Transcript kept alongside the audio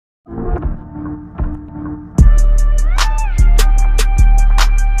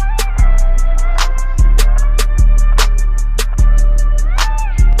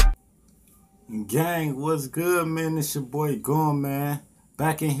Gang, what's good, man? It's your boy Goon, man.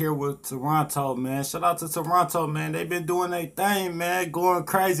 Back in here with Toronto, man. Shout out to Toronto, man. They been doing their thing, man. Going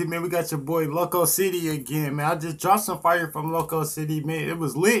crazy, man. We got your boy LocoCity again, man. I just dropped some fire from LocoCity, man. It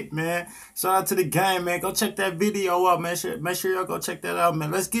was lit, man. Shout out to the gang, man. Go check that video out, man. Make sure y'all go check that out,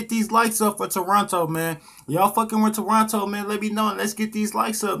 man. Let's get these likes up for Toronto, man. Y'all fucking with Toronto, man. Let me know and let's get these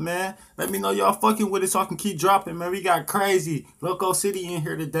likes up, man. Let me know y'all fucking with it so I can keep dropping, man. We got Krazy, LocoCity in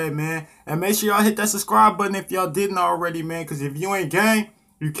here today, man. And make sure y'all hit that subscribe button if y'all didn't already, man. Because if you ain't gang,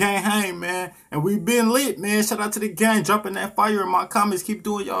 you can't hang, man. And we been lit, man. Shout out to the gang. Dropping that fire in my comments. Keep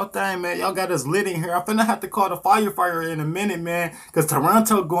doing y'all thing, man. Y'all got us lit in here. I'm finna have to call the firefighter in a minute, man. Because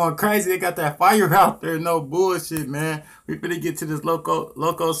Toronto going crazy. They got that fire out there. No bullshit, man. We finna get to this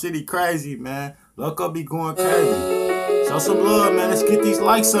LocoCity crazy, man. Loco be going crazy. Show some love, man. Let's get these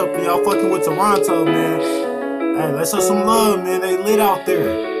likes up. Y'all fucking with Toronto, man. Hey, let's show some love, man. They lit out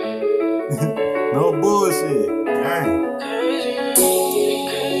there. No bullshit. Dang.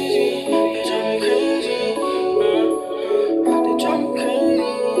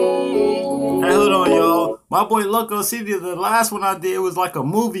 Hey, hold on, y'all. My boy LocoCity, the last one I did was like a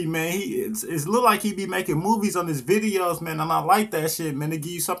movie, man. It's look like he be making movies on his videos, man. And I like that shit, man. To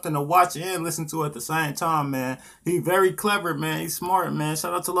give you something to watch and listen to at the same time, man. He very clever, man. He's smart, man.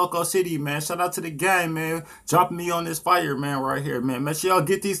 Shout out to LocoCity, man. Shout out to the gang, man. Dropping me on this fire, man, right here, man. Make sure y'all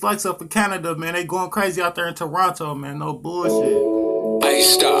get these likes up for Canada, man. They going crazy out there in Toronto, man. No bullshit.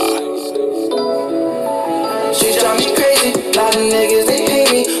 Ice Star. She drive me crazy, lot of niggas they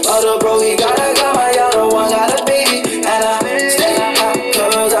hate me. Other bro, he got my other one got a baby. And I stay hot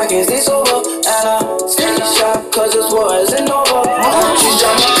cause I can't stay sober. And I stay sharp cause this war isn't over. She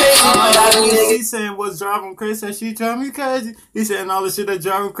drive me crazy, lot of niggas. He saying what's driving crazy, she drive me crazy. He saying all the shit that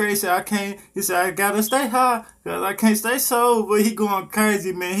drive him crazy, I can't. He said I gotta stay high cause I can't stay sober. He going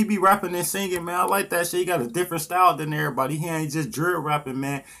crazy, man. He be rapping and singing, man. I like that shit. He got a different style than everybody. He ain't just drill rapping,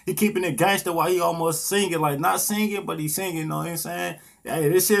 man. He keeping it gangster while he almost singing, like not singing, but he singing, you know what I'm saying? Hey,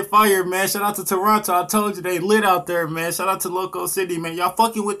 this shit fire, man. Shout out to Toronto. I told you they lit out there, man. Shout out to LocoCity, man. Y'all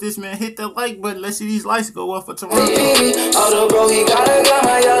fucking with this, man. Hit that like button. Let's see these likes go up for Toronto. Other bro, he got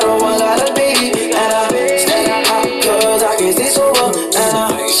my other one got a baby. And I stay hot cause I can't stay sober. And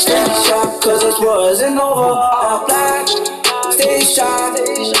I stay sharp cause this war isn't over. I'm black, stay sharp.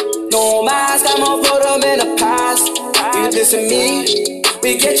 No mask, I'm gonna put them in the past. You dissing me?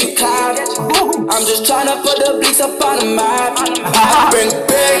 We get you caught. I'm just trying to put the bleaks up on the map.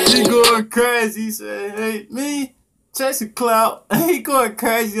 He going crazy. He said, hey, me, chasing clout. He going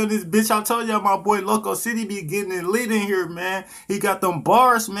crazy on this bitch. I told y'all my boy LocoCity be getting it lit in here, man. He got them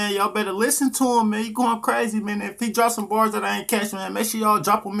bars, man. Y'all better listen to him, man. He going crazy, man. If he drop some bars that I ain't catch, man, make sure y'all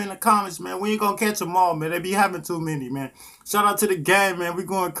drop them in the comments, man. We ain't gonna catch them all, man. They be having too many, man. Shout out to the gang, man. We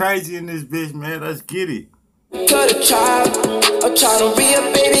going crazy in this bitch, man. Let's get it. To the tribe, I'm trying to be a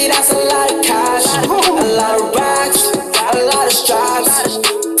baby, that's a lot of cash. A lot of racks, a lot of stripes.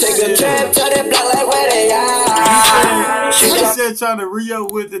 Take a trip to the block like where they are. He said trying to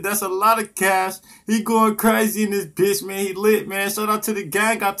re-up with it, that's a lot of cash. He going crazy in this bitch, man. He lit, man. Shout out to the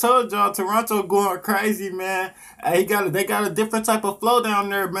gang. I told y'all, Toronto going crazy, man. Hey, they got a different type of flow down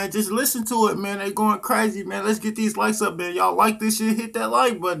there, man. Just listen to it, man. They going crazy, man. Let's get these likes up, man. Y'all like this shit, hit that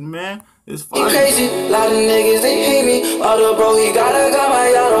like button, man. It's fire. Crazy, lot of niggas they hate me. Other bro, he got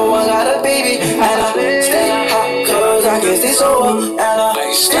my other one got a baby. And I stay hot cause I can't stay sober. And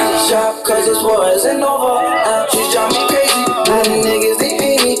I stay sharp cause this war isn't over. She drive me crazy, lot of niggas they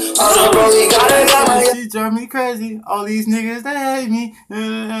hate me. Other bro, he got my. She drive me crazy. All these niggas they hate me.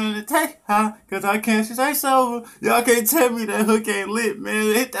 Take high cause I can't stay sober. Y'all can't tell me that hook ain't lit,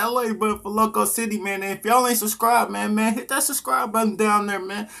 man. Hit that like button for LocoCity, man. And if y'all ain't subscribed, man, hit that subscribe button down there,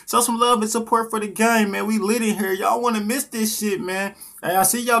 man. Show some love and support for the game, man. We lit in here. Y'all want to miss this shit, man. Hey, I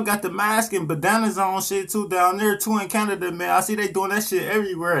see y'all got the mask and bandanas on shit too down there too in Canada, man. I see they doing that shit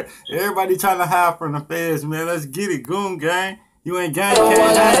everywhere. Everybody trying to hide from the feds, man. Let's get it, Goon gang. You ain't gang, can't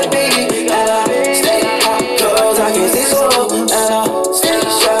stay hot cause I can't stay sober. And I stay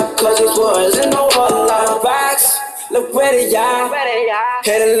sharp cause this war isn't over. A lot of racks, look where they are.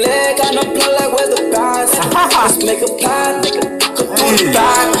 Hit a leg on the plug like where's the bounce. Let's make a plan, he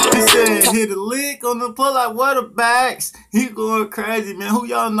said hit a lick on the pull like what the backs. He going crazy, man. Who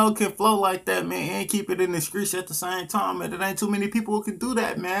y'all know can flow like that, man, and keep it in the streets at the same time, man? There ain't too many people who can do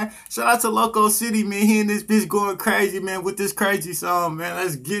that, man. Shout out to LocoCity, man. He and this bitch going crazy, man, with this crazy song, man.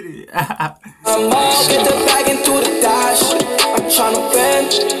 Let's get it. I'm all get the bag into the dash. I'm trying to win.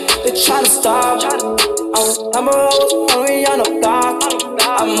 They tryna stop. I remember I was hungry on the block.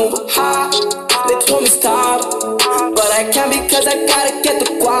 I move high, they told me stop, but I can't because I gotta get the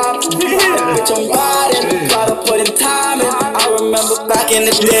guap. Bitch, I'm riding, gotta put in time in. I remember back in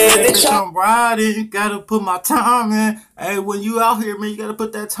the day, they bitch, I'm riding, gotta put my time in. Hey, when you out here, man, you gotta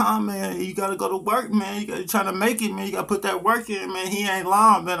put that time in. You gotta go to work, man. You gotta try to make it, man. You gotta put that work in, man. He ain't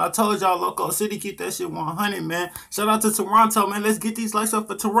lying, man. I told y'all, LocoCity, keep that shit 100, man. Shout out to Toronto, man. Let's get these likes up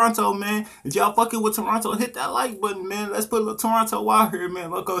for Toronto, man. If y'all fucking with Toronto, hit that like button, man. Let's put Toronto out here, man.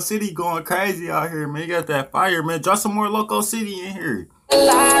 LocoCity going crazy out here, man. You got that fire, man. Drop some more LocoCity in here.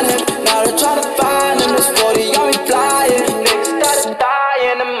 now they try to find him. This 40 on me flying. Niggas started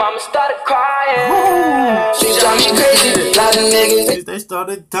dying and mama started crying. She drive me crazy. Lot of niggas they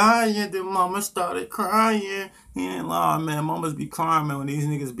started dying, then mama started crying. He ain't lying, man. Mamas be crying, man, when these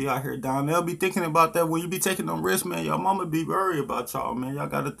niggas be out here down. They'll be thinking about that when you be taking them risks, man. Your mama be worried about y'all, man. Y'all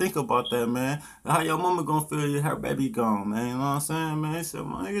gotta think about that, man. How your mama gonna feel her baby gone, man. You know what I'm saying, man? So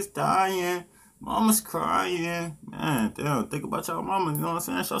my niggas dying. Mama's crying. Man, damn, think about y'all mama, you know what I'm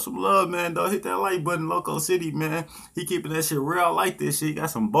saying? Show some love, man, though. Hit that like button, LocoCity, man. He keeping that shit real. I like this shit. He got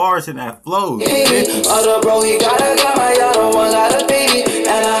some bars in that flow. Other bro, he gotta got my other one, got a baby.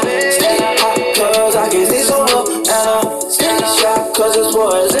 And I stay hot, cause I guess it's over. And I stay sharp, cause this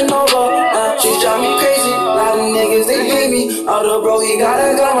war isn't over. She drive me crazy, lot of niggas, they hate me. Other bro, he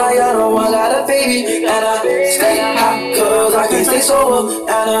gotta got my other one, got a baby. And I stay hot, cause I can't stay sober. And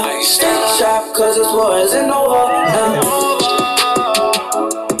I stay sharp, cause this war isn't over.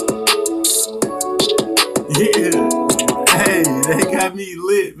 Yeah. Hey, they got me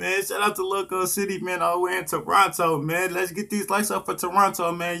lit, man. Shout out to LocoCity, man, all the way in Toronto, man. Let's get these likes up for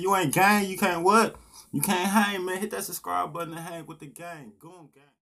Toronto, man. You ain't gang, you can't what? You can't hang, man. Hit that subscribe button and hang with the gang. Goon gang.